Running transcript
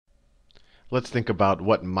let's think about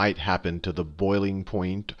what might happen to the boiling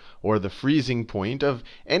point or the freezing point of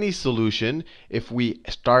any solution if we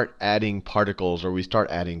start adding particles or we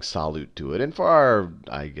start adding solute to it. And for our,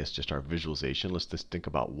 I guess, just our visualization, let's just think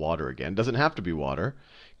about water again. It doesn't have to be water.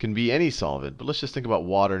 It can be any solvent. But let's just think about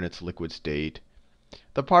water in its liquid state.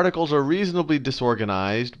 The particles are reasonably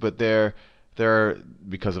disorganized, but they're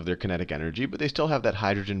because of their kinetic energy, but they still have that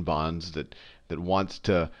hydrogen bonds that wants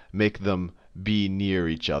to make them be near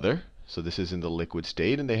each other. So this is in the liquid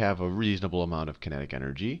state, and they have a reasonable amount of kinetic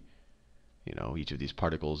energy. Each of these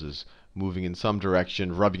particles is moving in some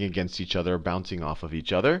direction, rubbing against each other, bouncing off of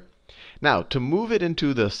each other. Now, to move it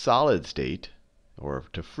into the solid state, or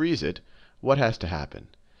to freeze it, what has to happen?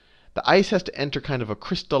 The ice has to enter kind of a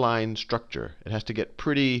crystalline structure. It has to get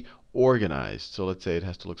pretty organized. So let's say it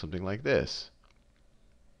has to look something like this.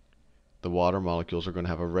 The water molecules are going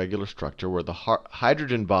to have a regular structure where the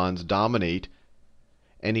hydrogen bonds dominate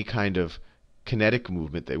any kind of kinetic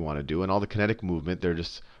movement they want to do. And all the kinetic movement, they're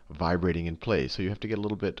just vibrating in place. So you have to get a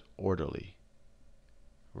little bit orderly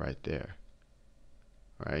right there.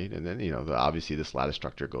 Right? And then, obviously this lattice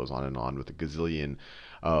structure goes on and on with a gazillion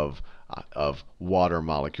of water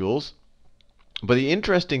molecules. But the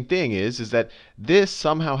interesting thing is that this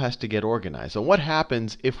somehow has to get organized. So what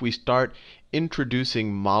happens if we start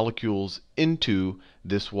introducing molecules into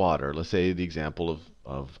this water? Let's say the example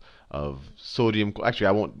of sodium. Actually,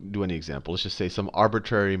 I won't do any example. Let's just say some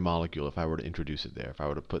arbitrary molecule if I were to introduce it there. If I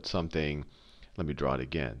were to put something, let me draw it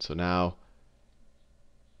again. So now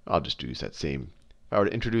I'll just use that same. If I were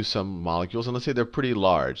to introduce some molecules, and let's say they're pretty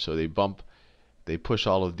large, so they push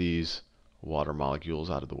all of these water molecules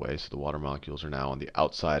out of the way. So the water molecules are now on the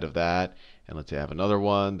outside of that. And let's say I have another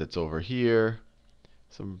one that's over here.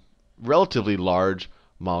 Some relatively large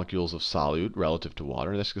molecules of solute relative to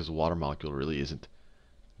water. That's because the water molecule really isn't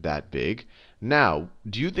that big. Now,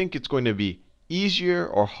 do you think it's going to be easier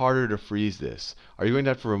or harder to freeze this? Are you going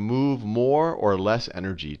to have to remove more or less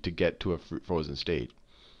energy to get to a frozen state?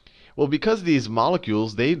 Well, because these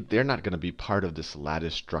molecules, they're not going to be part of this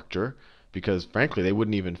lattice structure, because frankly they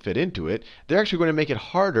wouldn't even fit into it. They're actually going to make it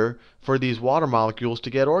harder for these water molecules to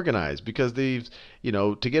get organized, because to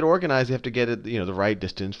get organized they have to get it, the right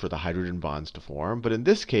distance for the hydrogen bonds to form. But in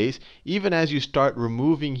this case, even as you start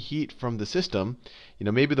removing heat from the system,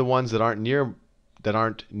 maybe the ones that aren't near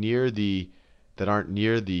the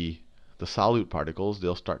solute particles,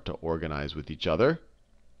 they'll start to organize with each other.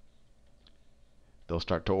 They'll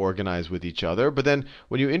start to organize with each other. But then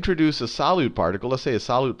when you introduce a solute particle, let's say a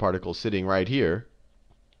solute particle sitting right here,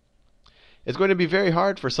 it's going to be very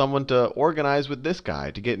hard for someone to organize with this guy,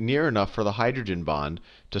 to get near enough for the hydrogen bond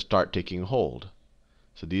to start taking hold.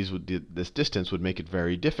 So this distance would make it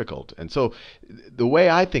very difficult. And so the way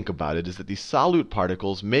I think about it is that these solute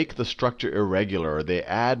particles make the structure irregular, or they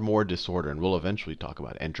add more disorder. And we'll eventually talk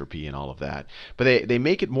about entropy and all of that. But they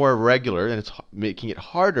make it more irregular, and it's making it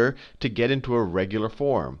harder to get into a regular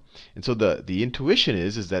form. And so the intuition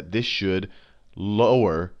is that this should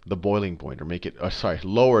lower the boiling point, or make it,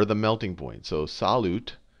 lower the melting point. So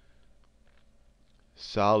solute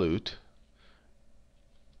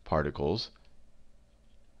particles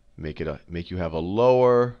make you have a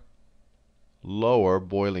lower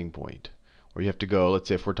boiling point. Or you have to go, let's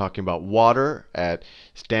say if we're talking about water at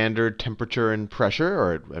standard temperature and pressure,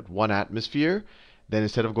 or at 1 atmosphere, then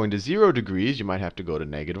instead of going to 0 degrees, you might have to go to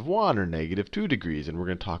 -1 or -2 degrees. And we're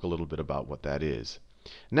going to talk a little bit about what that is.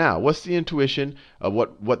 Now, what's the intuition of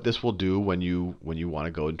what this will do when you want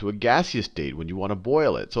to go into a gaseous state, when you want to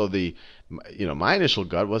boil it? So my initial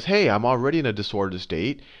gut was, hey, I'm already in a disordered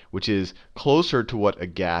state, which is closer to what a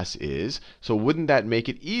gas is. So wouldn't that make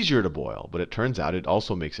it easier to boil? But it turns out it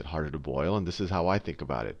also makes it harder to boil, and this is how I think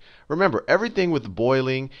about it. Remember, everything with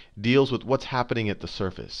boiling deals with what's happening at the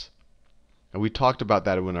surface. And we talked about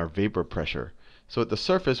that in our vapor pressure. So at the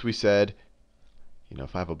surface, we said,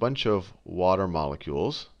 if I have a bunch of water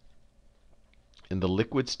molecules in the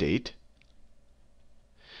liquid state,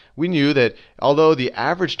 we knew that although the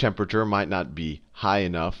average temperature might not be high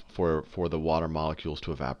enough for the water molecules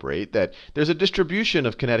to evaporate, that there's a distribution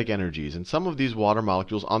of kinetic energies. And some of these water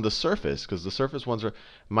molecules on the surface, because the surface ones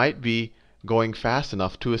might be going fast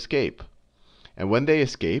enough to escape. And when they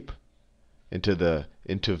escape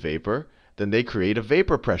into vapor, then they create a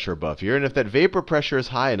vapor pressure above here. And if that vapor pressure is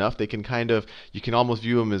high enough, they can you can almost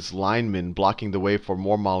view them as linemen blocking the way for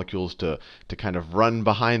more molecules to kind of run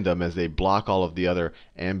behind them as they block all of the other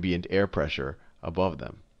ambient air pressure above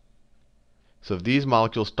them. So if these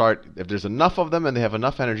molecules if there's enough of them and they have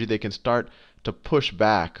enough energy, they can start to push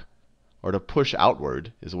back, or to push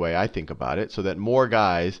outward is the way I think about it, so that more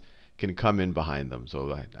guys can come in behind them.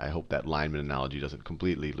 So I hope that lineman analogy doesn't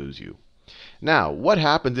completely lose you. Now, what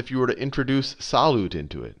happens if you were to introduce solute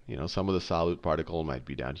into it? Some of the solute particle might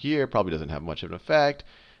be down here. Probably doesn't have much of an effect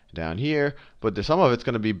down here. But some of it's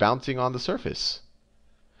going to be bouncing on the surface.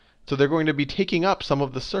 So they're going to be taking up some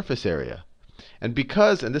of the surface area. And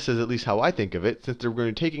because, and this is at least how I think of it, since they're going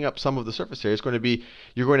to be taking up some of the surface area,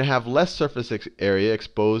 you're going to have less surface area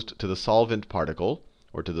exposed to the solvent particle,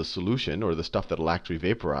 or to the solution, or the stuff that will actually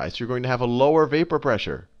vaporize. So you're going to have a lower vapor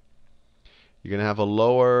pressure. You're going to have a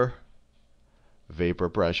lower vapor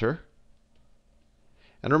pressure.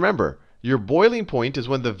 And remember, your boiling point is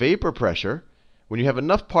when the vapor pressure, when you have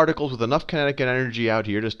enough particles with enough kinetic energy out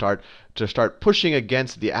here to start pushing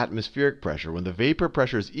against the atmospheric pressure. When the vapor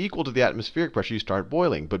pressure is equal to the atmospheric pressure, you start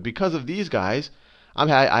boiling. But because of these guys,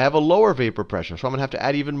 I have a lower vapor pressure, so I'm going to have to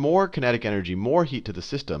add even more kinetic energy, more heat to the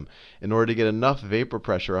system in order to get enough vapor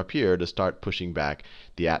pressure up here to start pushing back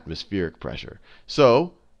the atmospheric pressure.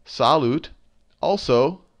 So solute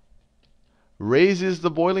also raises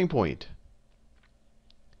the boiling point.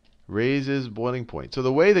 Raises boiling point. So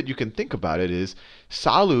the way that you can think about it is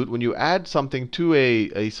solute, when you add something to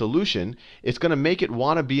a solution, it's going to make it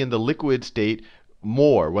want to be in the liquid state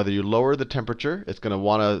more. Whether you lower the temperature, it's going to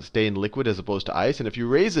want to stay in liquid as opposed to ice. And if you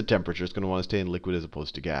raise the temperature, it's going to want to stay in liquid as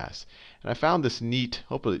opposed to gas. And I found this neat,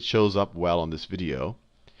 hopefully it shows up well on this video.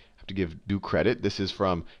 I have to give due credit. This is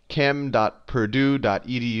from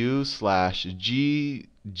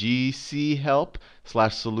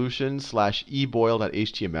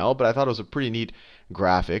chem.purdue.edu/gchelp/solution/eboil.html. But I thought it was a pretty neat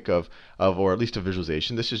graphic or at least a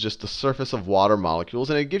visualization. This is just the surface of water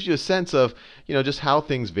molecules, and it gives you a sense of just how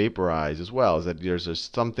things vaporize as well. Is that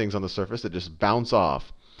there's some things on the surface that just bounce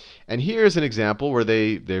off. And here's an example where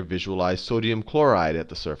they visualize sodium chloride at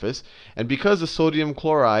the surface. And because the sodium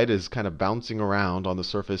chloride is kind of bouncing around on the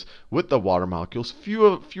surface with the water molecules,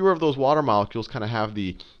 fewer of those water molecules kind of have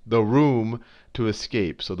the room to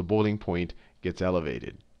escape. So the boiling point gets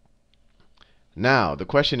elevated. Now, the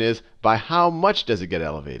question is, by how much does it get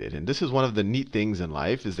elevated? And this is one of the neat things in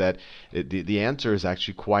life, is that the answer is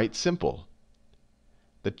actually quite simple.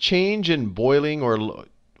 The change in boiling or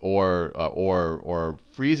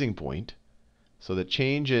freezing point, so the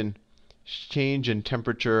change in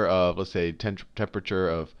temperature of, let's say, temperature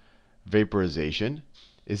of vaporization,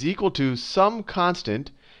 is equal to some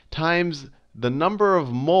constant times the number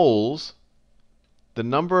of moles,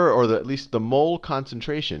 at least the mole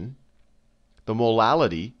concentration, the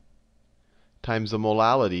molality, times the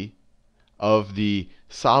molality of the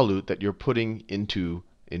solute that you're putting into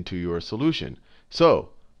your solution.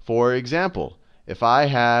 So, for example, if I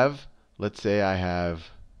have, let's say I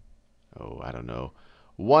have, I don't know,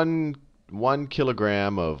 1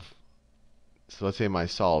 kilogram of, so let's say my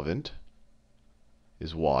solvent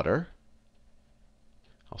is water.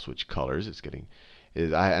 I'll switch colors.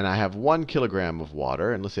 And I have 1 kilogram of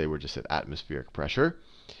water, and let's say we're just at atmospheric pressure.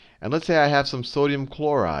 And let's say I have some sodium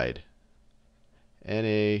chloride,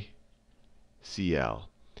 NaCl.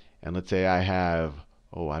 And let's say I have,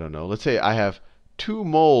 let's say I have 2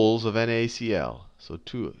 moles of NaCl. So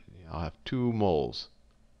I'll have 2 moles.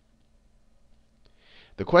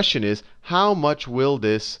 The question is, how much will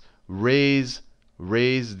this raise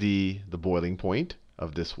the boiling point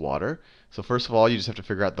of this water? So first of all, you just have to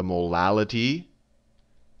figure out the molality,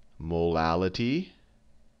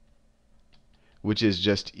 which is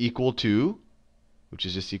just equal to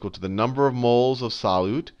the number of moles of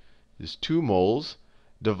solute, is 2 moles,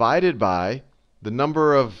 divided by the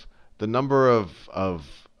number of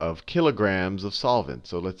kilograms of solvent.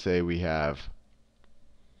 So let's say we have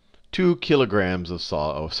 1 kilogram of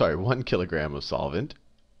solvent.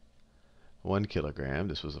 1 kilogram.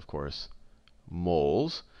 This was, of course,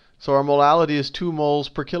 moles. So our molality is 2 moles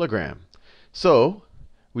per kilogram. So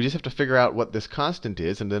we just have to figure out what this constant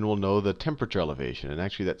is, and then we'll know the temperature elevation. And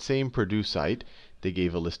actually, that same Purdue site, they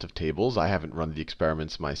gave a list of tables. I haven't run the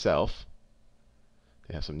experiments myself.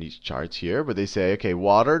 They have some neat charts here, but they say, okay,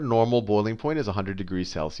 water, normal boiling point is 100 degrees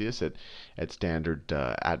Celsius at standard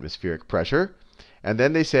atmospheric pressure. And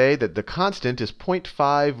then they say that the constant is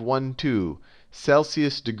 0.512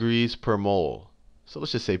 Celsius degrees per mole. So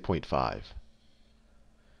let's just say 0.5.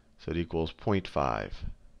 So it equals 0.5.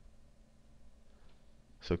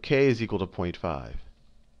 So K is equal to 0.5.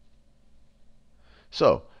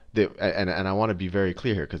 So, and I want to be very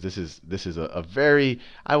clear here, because this is a very,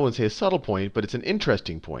 I wouldn't say a subtle point, but it's an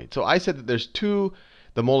interesting point. So I said that there's the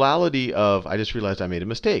molality of, I just realized I made a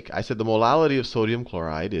mistake. I said the molality of sodium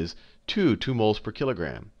chloride is 2 moles per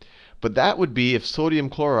kilogram. But that would be if sodium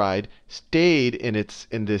chloride stayed in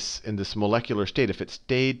this molecular state, if it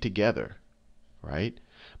stayed together, right?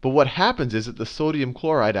 But what happens is that the sodium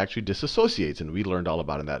chloride actually disassociates, and we learned all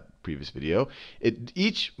about it in that previous video.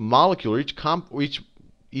 Each molecule,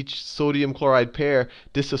 each sodium chloride pair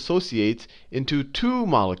disassociates into two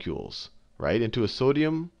molecules, right? Into a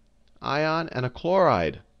sodium ion and a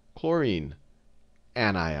chlorine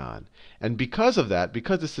anion. And because of that,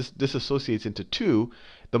 because this disassociates into two,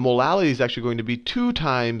 the molality is actually going to be 2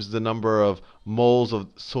 times the number of moles of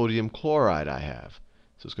sodium chloride I have.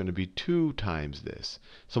 So it's going to be 2 times this.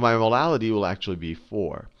 So my molality will actually be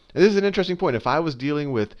 4. And this is an interesting point. If I was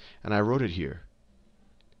dealing with, and I wrote it here.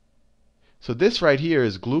 So this right here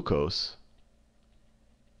is glucose.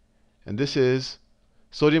 And this is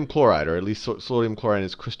sodium chloride, or at least sodium chloride in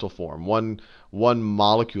its crystal form. One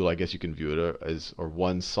molecule, I guess you can view it as, or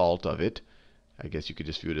one salt of it. I guess you could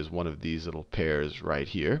just view it as one of these little pairs right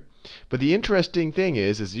here. But the interesting thing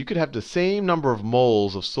is you could have the same number of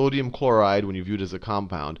moles of sodium chloride when you view it as a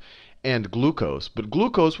compound and glucose. But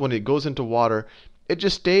glucose, when it goes into water, it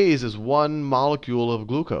just stays as one molecule of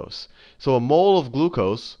glucose. So a mole of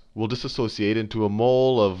glucose will disassociate into a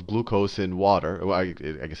mole of glucose in water. Well, I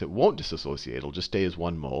guess it won't disassociate. It'll just stay as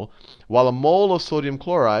 1 mole. While a mole of sodium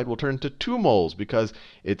chloride will turn into 2 moles because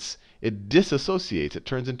it disassociates. It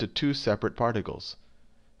turns into 2 separate particles.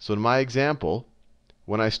 So in my example,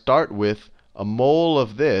 when I start with a mole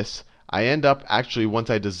of this, I end up actually, once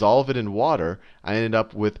I dissolve it in water, I end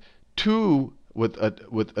up with 2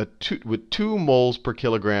 moles per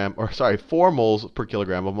kilogram, or sorry, 4 moles per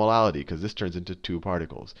kilogram of molality, because this turns into 2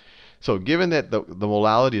 particles. So given that the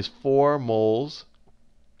molality is 4 moles,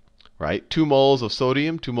 right? 2 moles of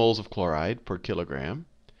sodium, 2 moles of chloride per kilogram.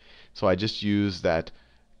 So I just use that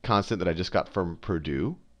constant that I just got from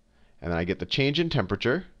Purdue. And then I get the change in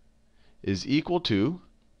temperature is equal to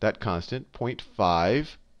that constant,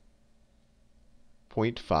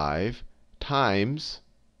 0.5 times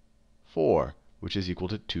 4, which is equal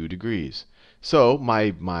to 2 degrees. So my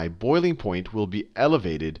boiling point will be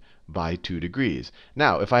elevated by 2 degrees.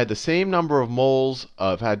 Now, if I had the same number of moles,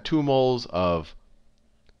 had 2 moles of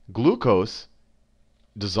glucose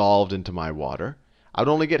dissolved into my water, I would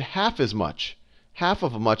only get half of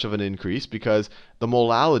an increase, because the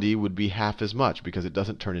molality would be half as much, because it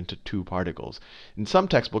doesn't turn into 2 particles. In some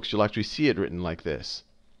textbooks, you'll actually see it written like this.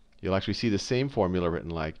 You'll actually see the same formula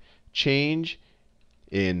written like change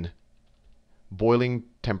in boiling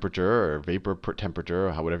temperature, or vapor temperature,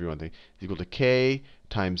 or whatever you want to think, is equal to K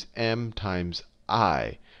times M times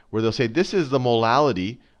I, where they'll say this is the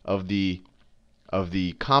molality of the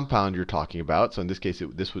compound you're talking about. So in this case,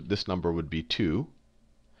 this number would be 2.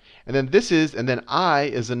 And then I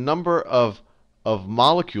is the number of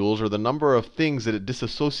molecules, or the number of things that it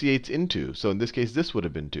disassociates into. So in this case, this would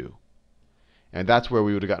have been 2. And that's where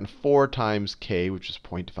we would have gotten 4 times K, which is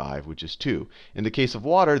 0.5, which is 2. In the case of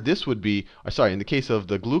water, this would be, in the case of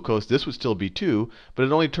the glucose, this would still be 2, but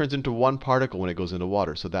it only turns into 1 particle when it goes into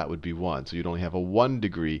water. So that would be 1. So you'd only have a 1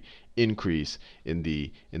 degree increase in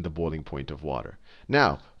the boiling point of water.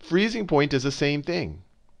 Now, freezing point is the same thing.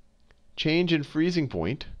 Change in freezing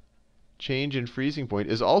point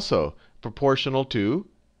is also proportional to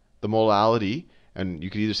the molality. And you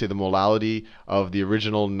could either say the molality of the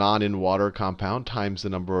original non-in-water compound times the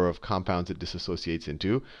number of compounds it disassociates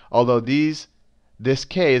into. Although this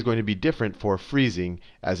K is going to be different for freezing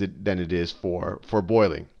than it is for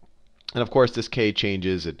boiling. And of course, this K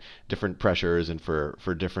changes at different pressures and for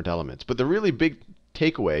different elements. But the really big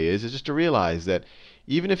takeaway is just to realize that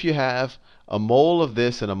even if you have a mole of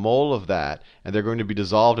this and a mole of that, and they're going to be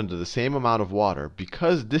dissolved into the same amount of water,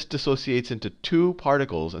 because this dissociates into 2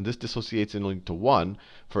 particles, and this dissociates into 1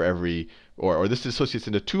 for every, or this dissociates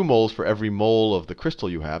into 2 moles for every mole of the crystal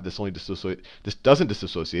you have. This doesn't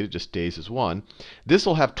dissociate, it just stays as 1. This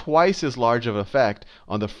will have twice as large of an effect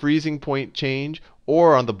on the freezing point change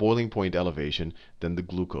or on the boiling point elevation than the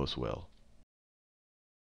glucose will.